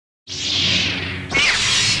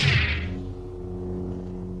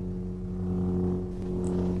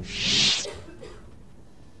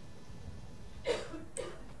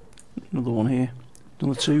Another one here.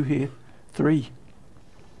 Another 2 here. 3.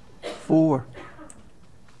 4.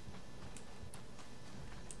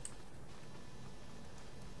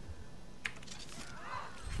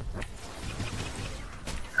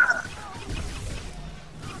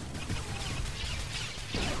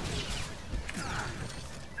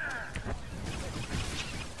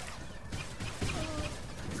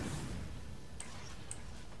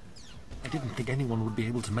 I didn't think anyone would be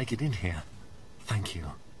able to make it in here. Thank you.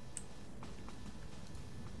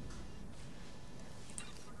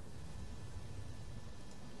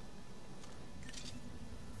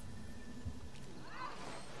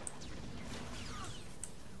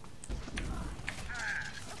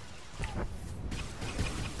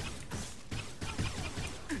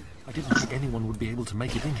 I didn't think anyone would be able to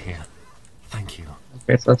make it in here. Thank you.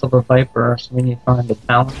 Okay, so that's all the Viper, so we need to find the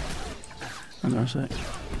Talon. Hang on a sec.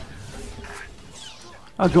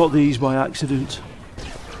 I got these by accident.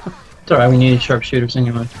 It's alright, we needed sharpshooters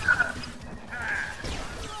anyway. I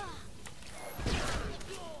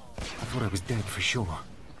thought I was dead for sure.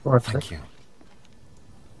 Thank you.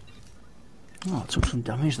 Oh, I took some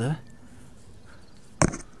damage there.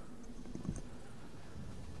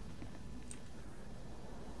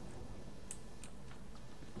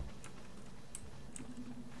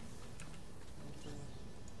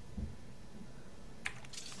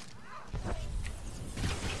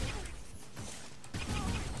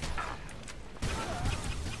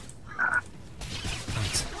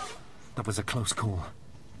 Thanks. That was a close call.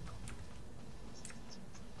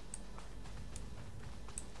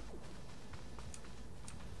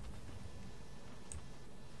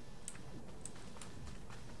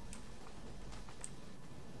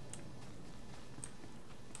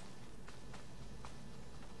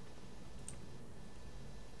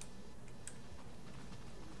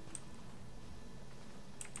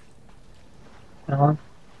 Talon?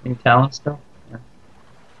 Need Talon still? Yeah.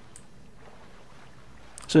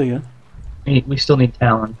 Say again. We still need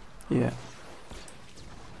Talon. Yeah.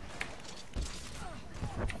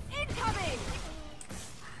 Incoming!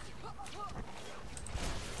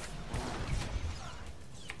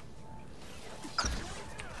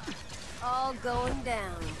 All going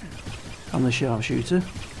down. I'm the sharpshooter.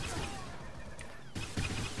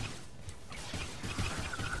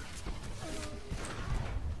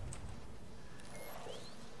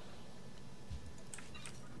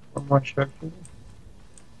 One more sharpshooter.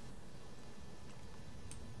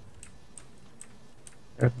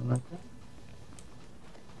 There's one like that.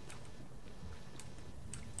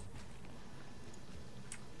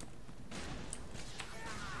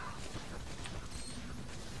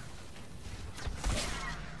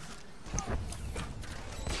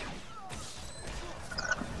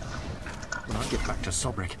 When I get back to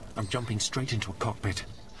Sobrick, I'm jumping straight into a cockpit.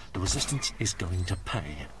 The Resistance is going to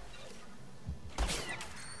pay.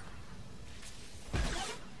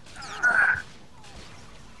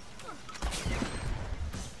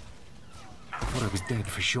 I thought I was dead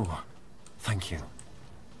for sure. Thank you.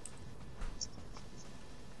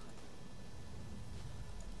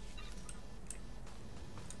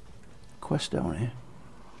 Quest down here.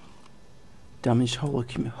 Damaged hollow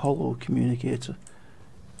communicator.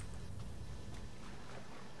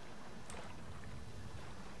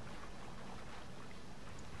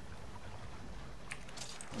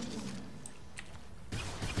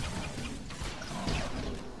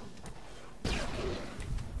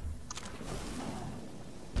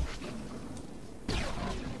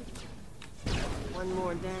 One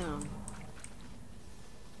more down.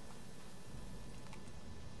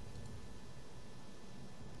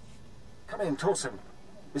 Come in, Torsen.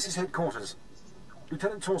 This is headquarters.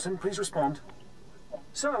 Lieutenant Torsen, please respond.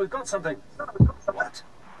 Sir, we've got something. What?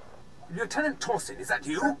 Lieutenant Torsen, is that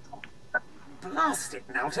you? Blast it,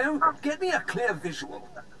 Naoto. Get me a clear visual.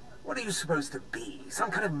 What are you supposed to be?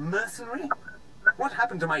 Some kind of mercenary? What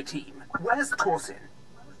happened to my team? Where's Torsen?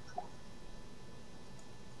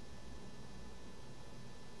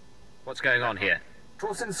 What's going on here?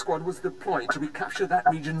 Torsen's squad was deployed to recapture that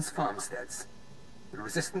region's farmsteads. The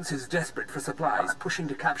Resistance is desperate for supplies, pushing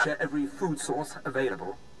to capture every food source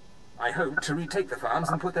available. I hope to retake the farms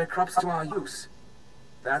and put their crops to our use.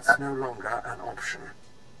 That's no longer an option.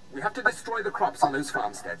 We have to destroy the crops on those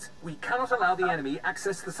farmsteads. We cannot allow the enemy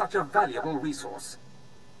access to such a valuable resource.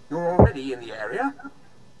 You're already in the area.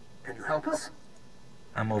 Can you help us?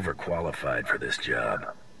 I'm overqualified for this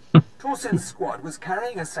job. Torsen's squad was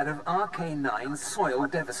carrying a set of RK-9 soil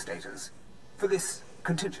devastators for this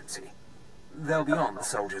contingency. They'll be on the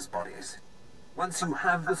soldiers' bodies. Once you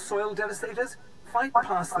have the soil devastators, fight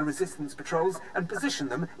past the Resistance patrols and position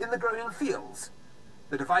them in the growing fields.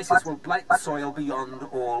 The devices will blight the soil beyond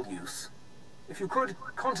all use. If you could,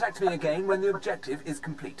 contact me again when the objective is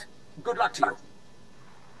complete. Good luck to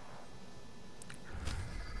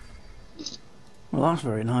you. Well, that's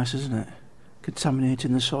very nice, isn't it?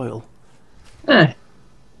 Contaminating the soil.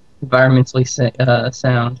 Environmentally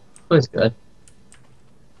sound. Always good.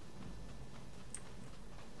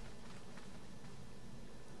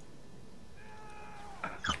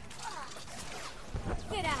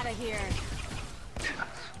 Get out of here.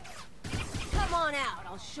 Come on out.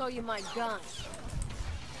 I'll show you my gun.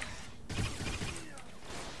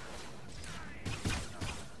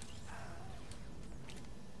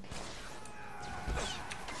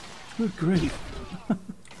 Good grief. They're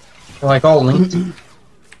like all linked.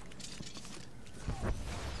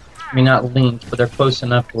 I mean, not linked, but they're close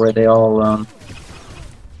enough to where they all,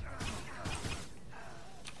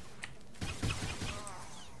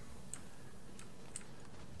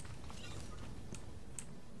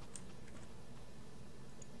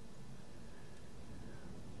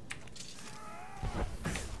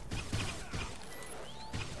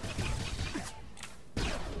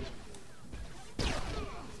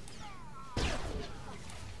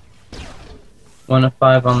 one of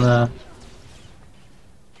 5 on the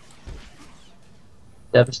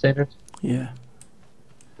Devastators? Yeah.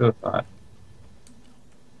 2 of 5.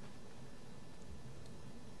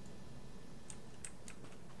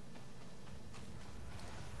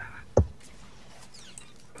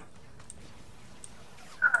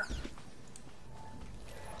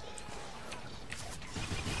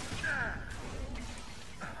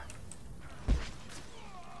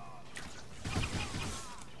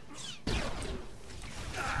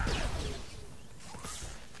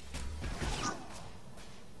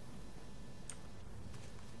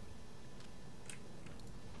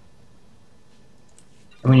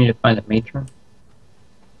 We need to find a matron.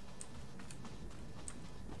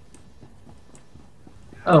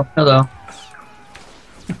 Oh, hello.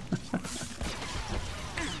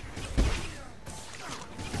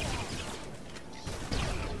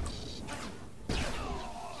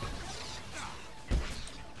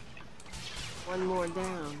 One more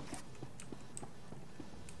down.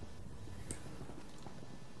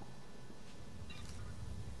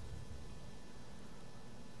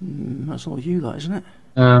 That's all you got, isn't it?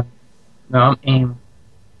 No, I'm aim.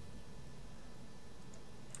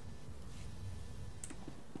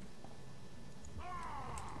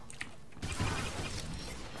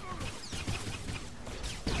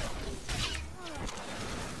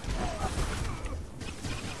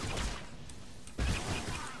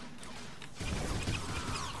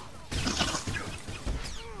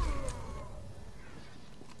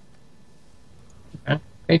 Okay,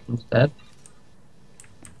 Patron's dead.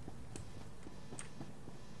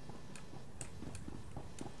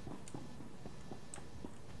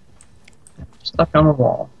 Stuck on a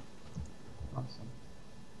wall. Awesome.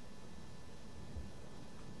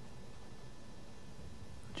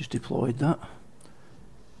 Just deployed that.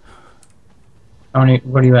 How many?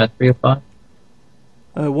 What are you at? 3 of 5?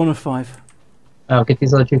 1 of 5. Oh, get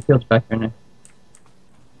these other 2 fields back here now.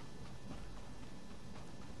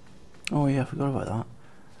 Oh yeah, I forgot about that.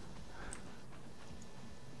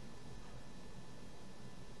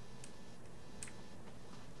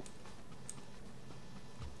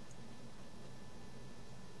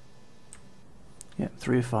 Yeah,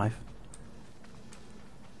 3 of 5.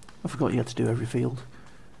 I forgot you had to do every field.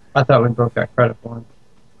 I thought we both got credit for it.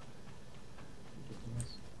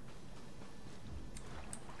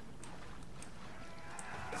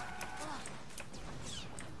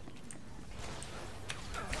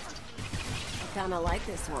 Kinda like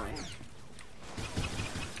this one.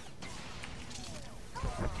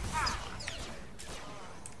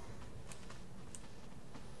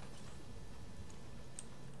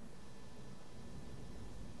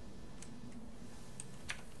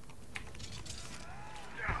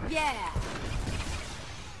 Yeah.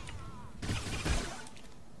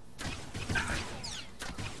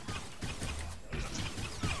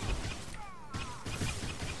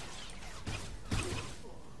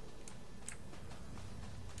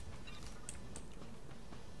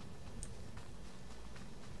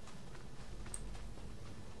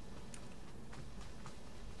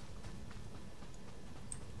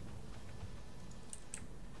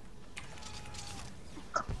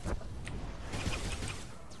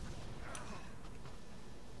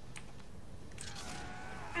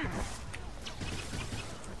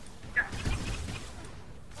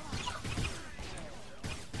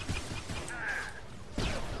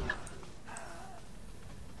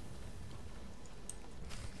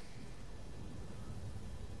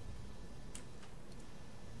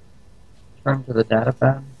 return to the data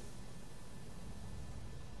pad?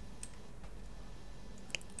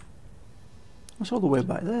 That's all the way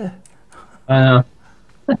back there. I know.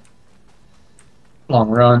 Long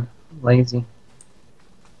run. Lazy.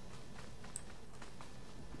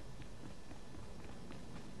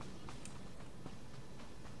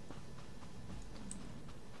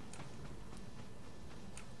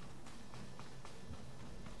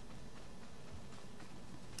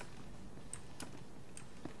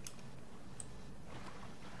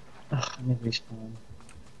 Ugh, I need to respawn.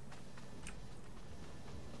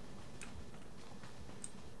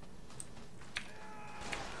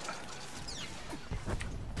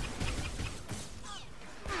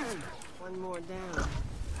 One more down.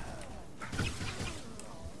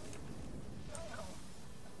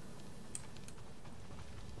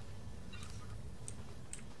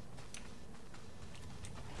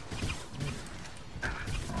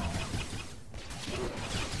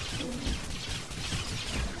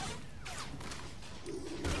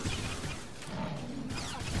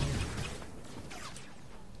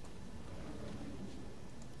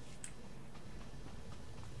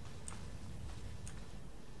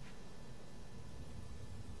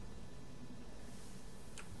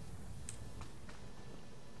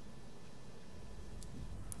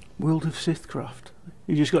 World of Sithcraft.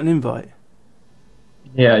 You just got an invite.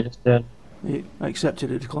 Yeah, I just did. I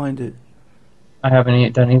accepted it, declined it. I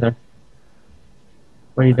haven't done either.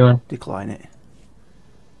 What are you doing? Decline it.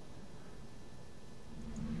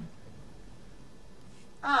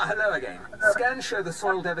 Ah, hello again. Scans show the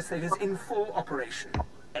soil devastators in full operation.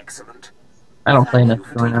 Excellent. I don't play Thank you enough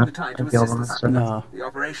for going taking out. the time I to feel assist them. us. So No. The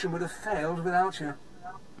operation would have failed without you.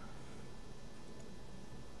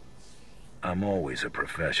 I'm always a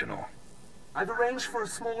professional. I've arranged for a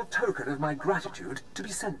small token of my gratitude to be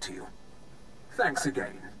sent to you. Thanks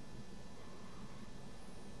again.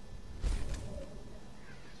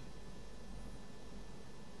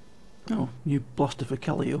 Oh, you blaster for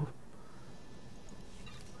Callio.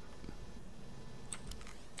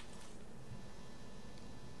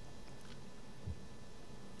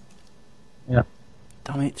 yeah.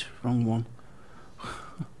 Damn it, wrong one.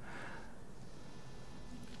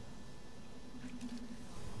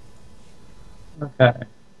 Okay.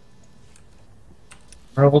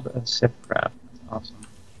 World of Sithcraft. Awesome.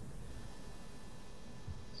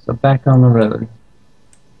 So back on the road.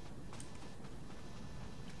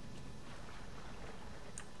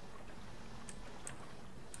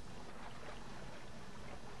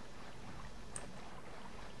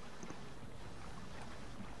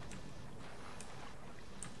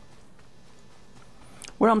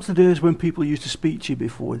 What happens to days when people used to speak to you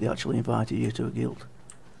before they actually invited you to a guild?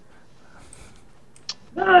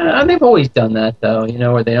 They've always done that, though, you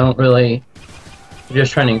know, where they don't really... They're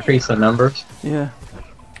just trying to increase the numbers. Yeah.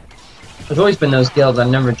 There's always been those guilds. I've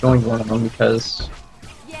never joined one of them because...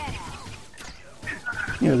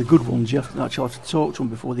 You know, the good ones, you have to actually have to talk to them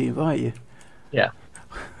before they invite you. Yeah.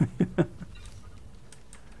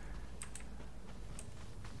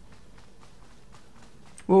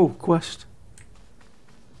 Whoa, quest.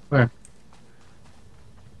 Where?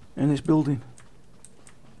 In this building.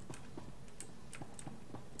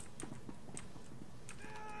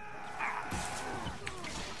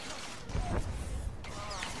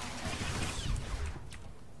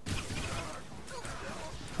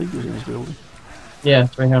 I think it was in this building. Yeah,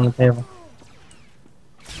 it's right here on the table.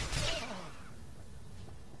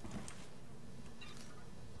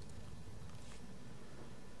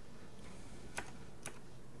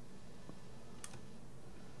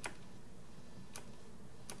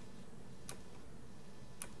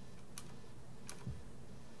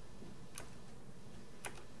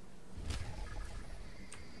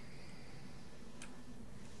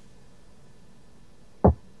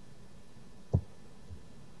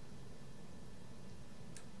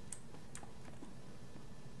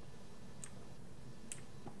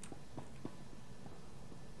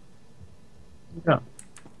 Yeah.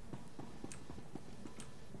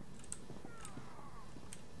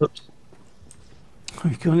 Oops.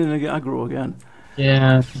 You're going in and get aggro again.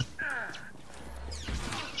 Yeah.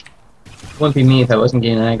 Wouldn't be me if I wasn't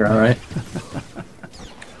getting aggro, right?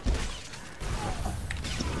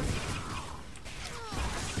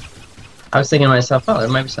 I was thinking to myself, oh, there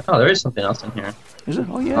might be some, oh, there is something else in here. Is it?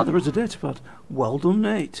 Oh yeah, there is a data pad. Well done,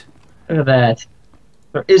 Nate. Look at that.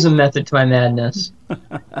 There is a method to my madness.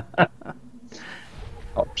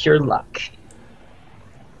 Oh, pure luck.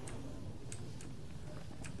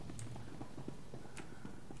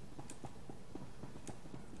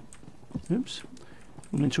 Oops.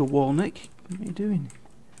 Run into a wall, Nick. What are you doing?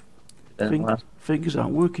 Then last- Fingers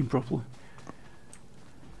aren't working properly.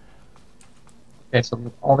 Okay,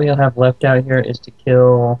 so all we have left out here is to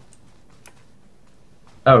kill...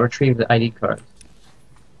 Oh, retrieve the ID cards.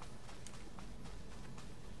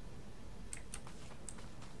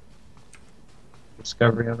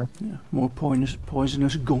 Discovery of it. Yeah, more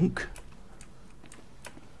poisonous gunk.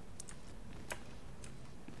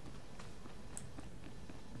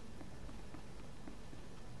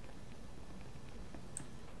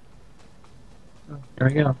 Oh, here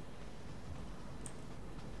we go.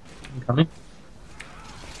 I'm coming.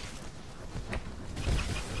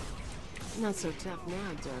 Not so tough now,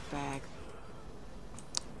 dirtbag.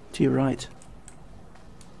 To your right.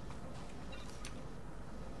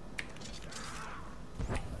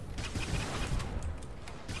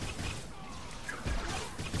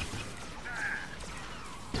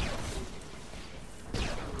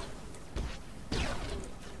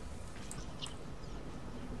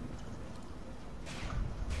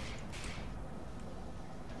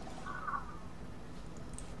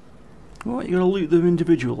 What, you're gonna loot them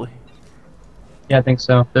individually? Yeah, I think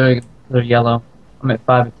so. They're yellow. I'm at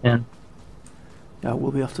 5 of 10. Yeah,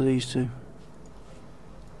 we'll be after these two.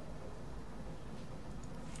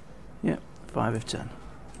 Yep, 5 of 10.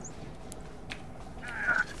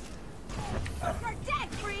 You're dead,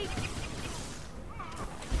 freak!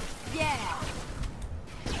 Yeah!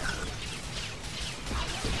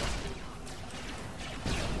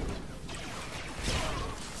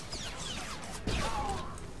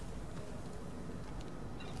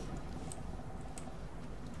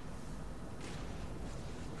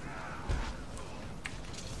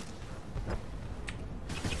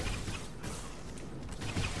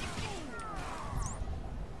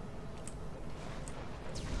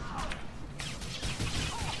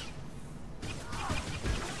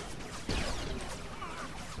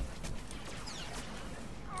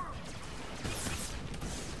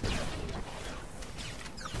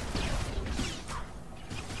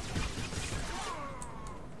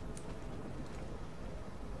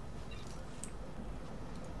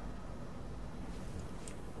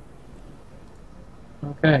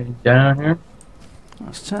 Okay, down here.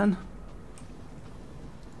 That's 10.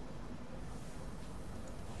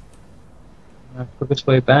 Quickest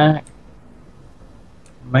way back.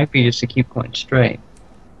 Might be just to keep going straight.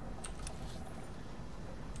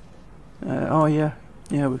 Oh yeah.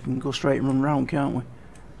 Yeah, we can go straight and run round, can't we?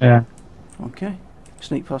 Yeah. Okay.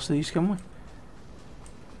 Sneak past these, can we?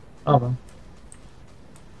 Oh well.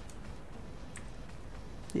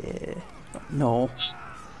 Yeah. No.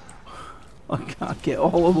 I can't get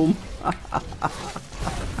all of them.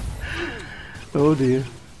 Oh dear.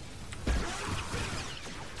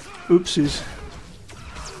 Oopsies.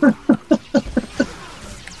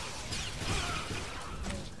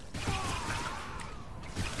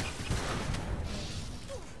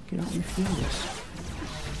 Get out your fingers.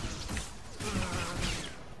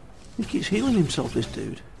 He keeps healing himself, this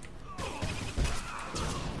dude.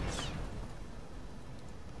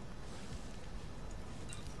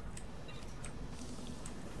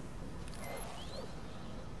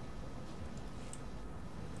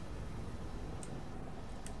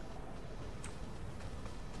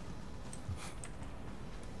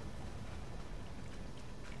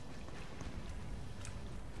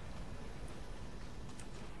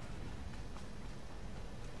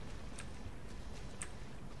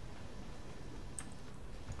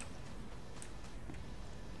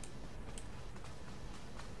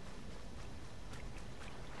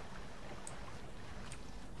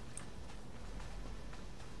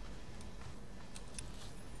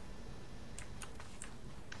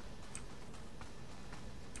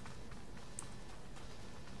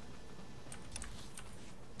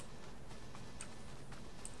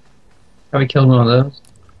 Have we killed one of those?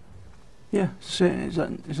 Yeah, is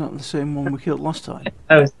that the same one we killed last time?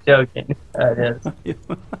 I was joking. It is.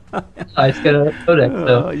 I just got a codex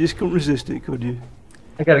though. You just couldn't resist it, could you?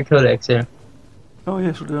 I got a codex here. Oh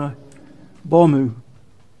yes, so did I. Balmorra.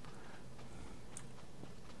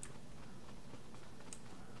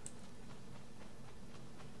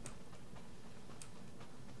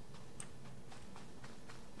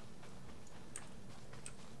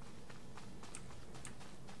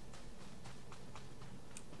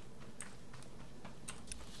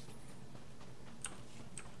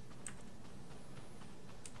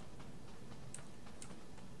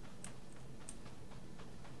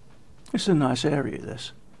 It's a nice area,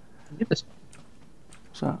 this. Get this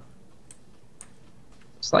What's that?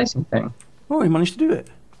 slicing thing. Oh, you managed to do it.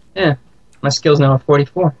 Yeah. My skill's now at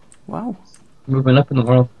 44. Wow. Moving up in the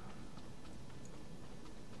world.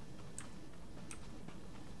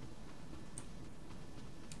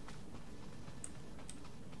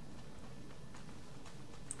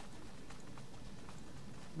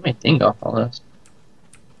 ding off all this.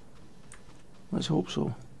 Let's hope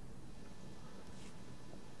so.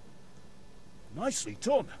 Nicely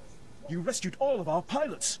done. You rescued all of our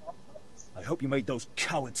pilots. I hope you made those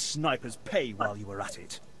coward snipers pay while you were at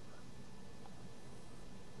it.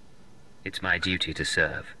 It's my duty to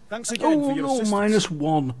serve. Thanks again for your Oh, assistance.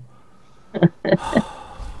 -1.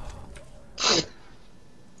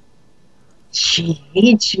 She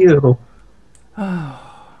hates you.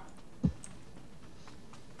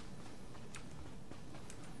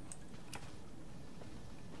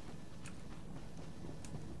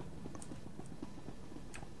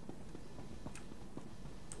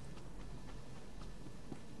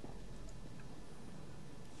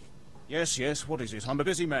 Yes, yes, what is it? I'm a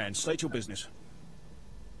busy man. State your business.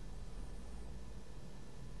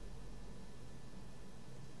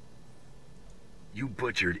 You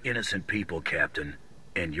butchered innocent people, Captain,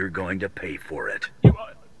 and you're going to pay for it.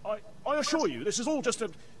 I assure you, this is all just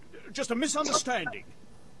a misunderstanding.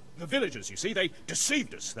 The villagers, you see, they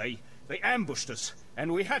deceived us. They ambushed us,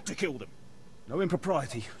 and we had to kill them. No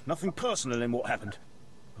impropriety, nothing personal in what happened.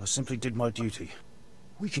 I simply did my duty.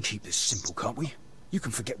 We can keep this simple, can't we? You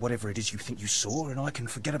can forget whatever it is you think you saw, and I can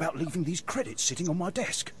forget about leaving these credits sitting on my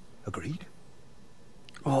desk. Agreed?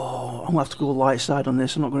 Oh, I'm going to have to go light side on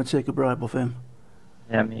this. I'm not going to take a bribe off him.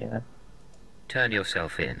 Yeah, me. Turn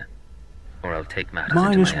yourself in, or I'll take matters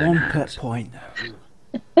into -1 my own pet hands. point.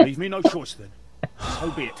 Leave me no choice, then.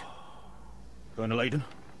 So be it. Colonel Aiden,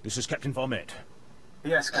 this is Captain Varmette.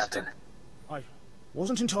 Yes, Captain. I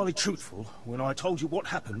wasn't entirely truthful when I told you what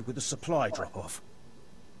happened with the supply drop-off.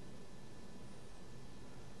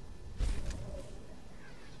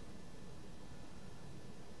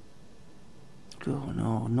 Oh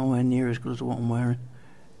no, nowhere near as good as what I'm wearing.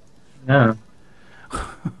 No.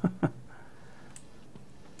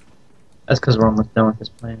 That's because we're almost done with this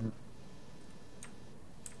plane.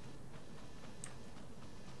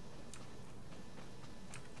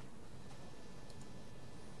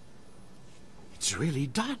 It's really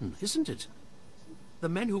done, isn't it? The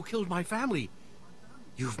men who killed my family.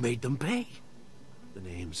 You've made them pay. The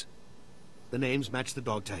names. The names match the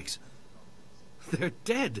dog tags. They're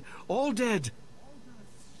dead. All dead.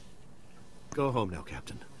 Go home now,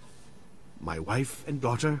 Captain. My wife and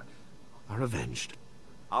daughter are avenged.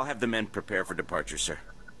 I'll have the men prepare for departure, sir.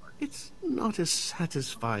 It's not as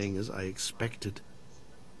satisfying as I expected.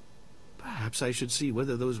 Perhaps I should see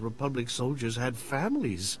whether those Republic soldiers had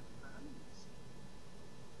families.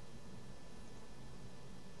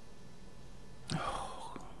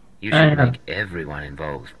 You should make everyone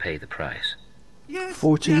involved pay the price. Yes,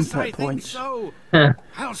 14 yes, pet I think points. so.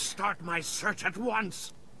 I'll start my search at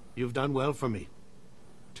once. You've done well for me.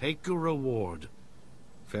 Take a reward.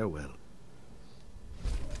 Farewell.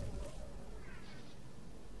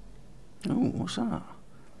 Oh, what's that?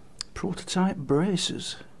 Prototype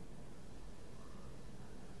braces.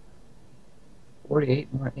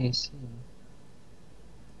 48 more AC.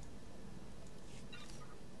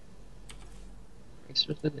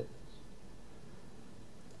 Bracers it is.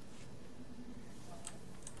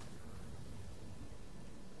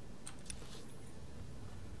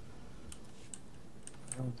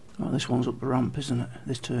 Oh, this one's up the ramp, isn't it?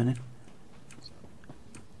 This turning.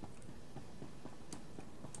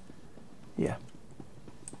 Yeah.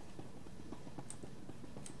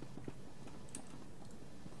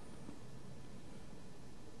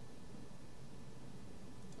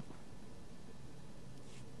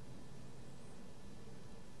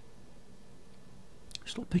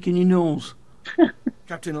 Stop picking your nose.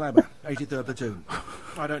 Captain Labber, 83rd Platoon.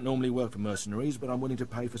 I don't normally work for mercenaries, but I'm willing to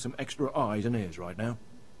pay for some extra eyes and ears right now.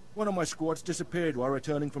 One of my squads disappeared while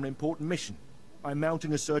returning from an important mission. I'm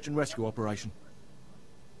mounting a search and rescue operation.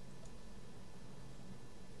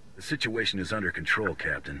 The situation is under control,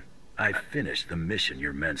 Captain. I finished the mission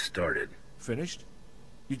your men started. Finished?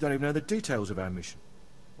 You don't even know the details of our mission.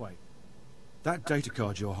 Wait. That data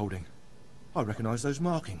card you're holding. I recognize those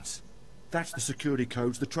markings. That's the security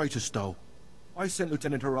codes the traitor stole. I sent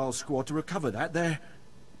Lieutenant Haral's squad to recover that. They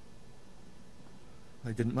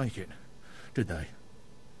didn't make it, did they?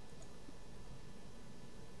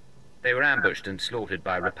 They were ambushed and slaughtered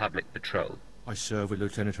by Republic patrol. I served with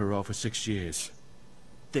Lieutenant Haral for 6 years.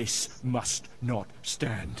 This must not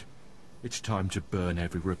stand. It's time to burn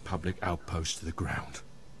every Republic outpost to the ground.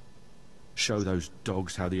 Show those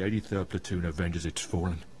dogs how the 83rd Platoon avenges its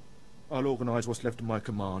fallen. I'll organise what's left of my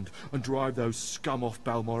command and drive those scum off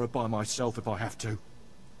Balmorra by myself if I have to.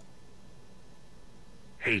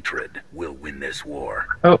 Hatred will win this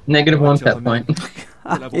war. Oh, -1 Tell pet the men point.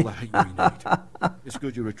 we'll have all the hate we need. It's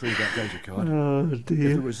good you retrieved that data card. Oh If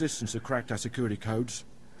dear. the Resistance have cracked our security codes,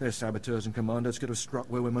 Their saboteurs and commandos could have struck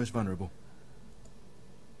where we're most vulnerable.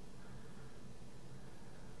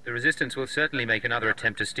 The Resistance will certainly make another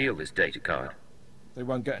attempt to steal this data card. They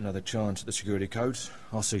won't get another chance at the security codes.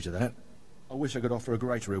 I'll see to that. I wish I could offer a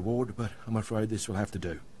greater reward, but I'm afraid this will have to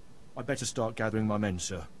do. I'd better start gathering my men,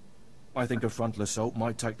 sir. I think a frontal assault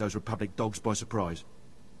might take those Republic dogs by surprise.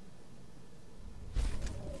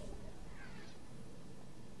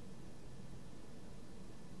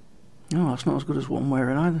 No, that's not as good as what I'm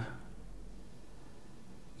wearing either.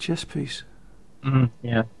 Chest piece.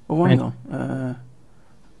 Yeah. Oh, hang on.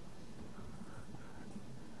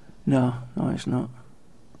 No, it's not.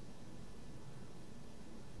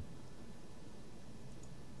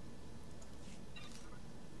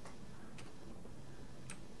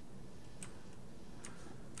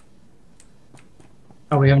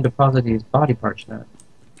 Oh, we haven't deposited these body parts yet.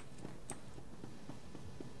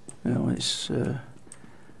 No, it's...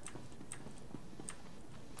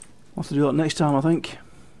 We'll have to do that next time, I think.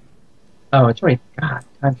 Oh, it's already... God,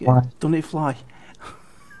 time flies. Don't it fly?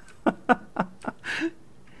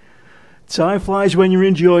 Time flies when you're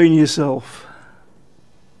enjoying yourself.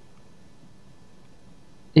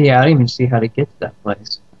 Yeah, I don't even see how to get to that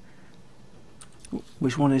place.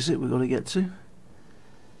 Which one is it we've got to get to?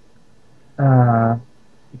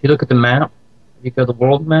 If you look at the map, if you go to the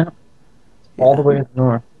world map, all the way to the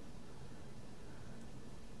north.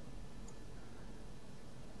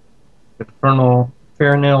 The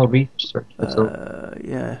Fernell Research Facility.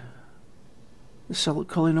 Yeah. The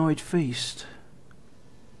Colinoid Feast.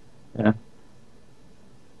 Yeah.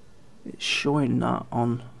 It's showing that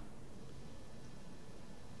on...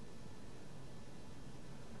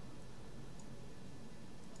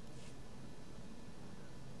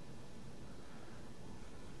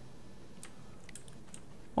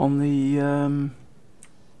 on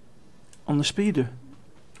the speeder.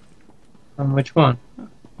 On which one?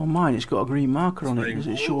 On mine, it's got a green marker on it. Does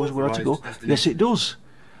it show us where to go? Yes, it does.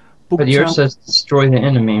 But yours says destroy the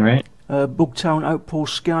enemy, right? Bugtown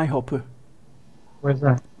Outpost Skyhopper. Where's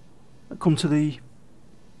that? Come to the...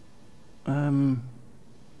 the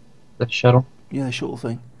shuttle? Yeah, the shuttle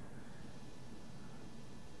thing.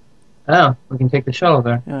 Oh, we can take the shuttle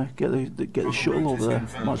there. Yeah, get the shuttle over there.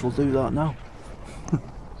 Might as well do that now.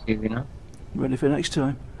 Easy enough. Ready for next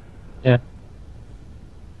time. Yeah.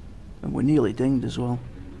 And we're nearly dinged as well.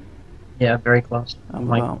 Yeah, very close. I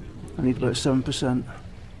need about 7%.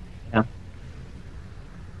 Yeah.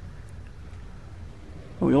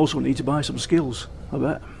 And we also need to buy some skills, I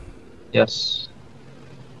bet. Yes.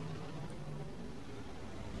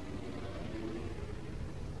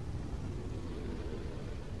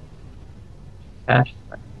 Cash.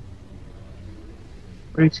 Where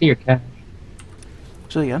do you see your cash?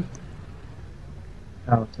 Say again.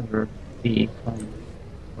 Oh, it's under B. Oh,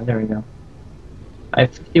 there we go. I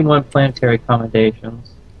have 51 planetary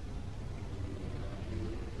accommodations.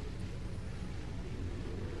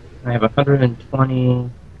 I have 120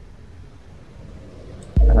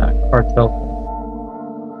 cartel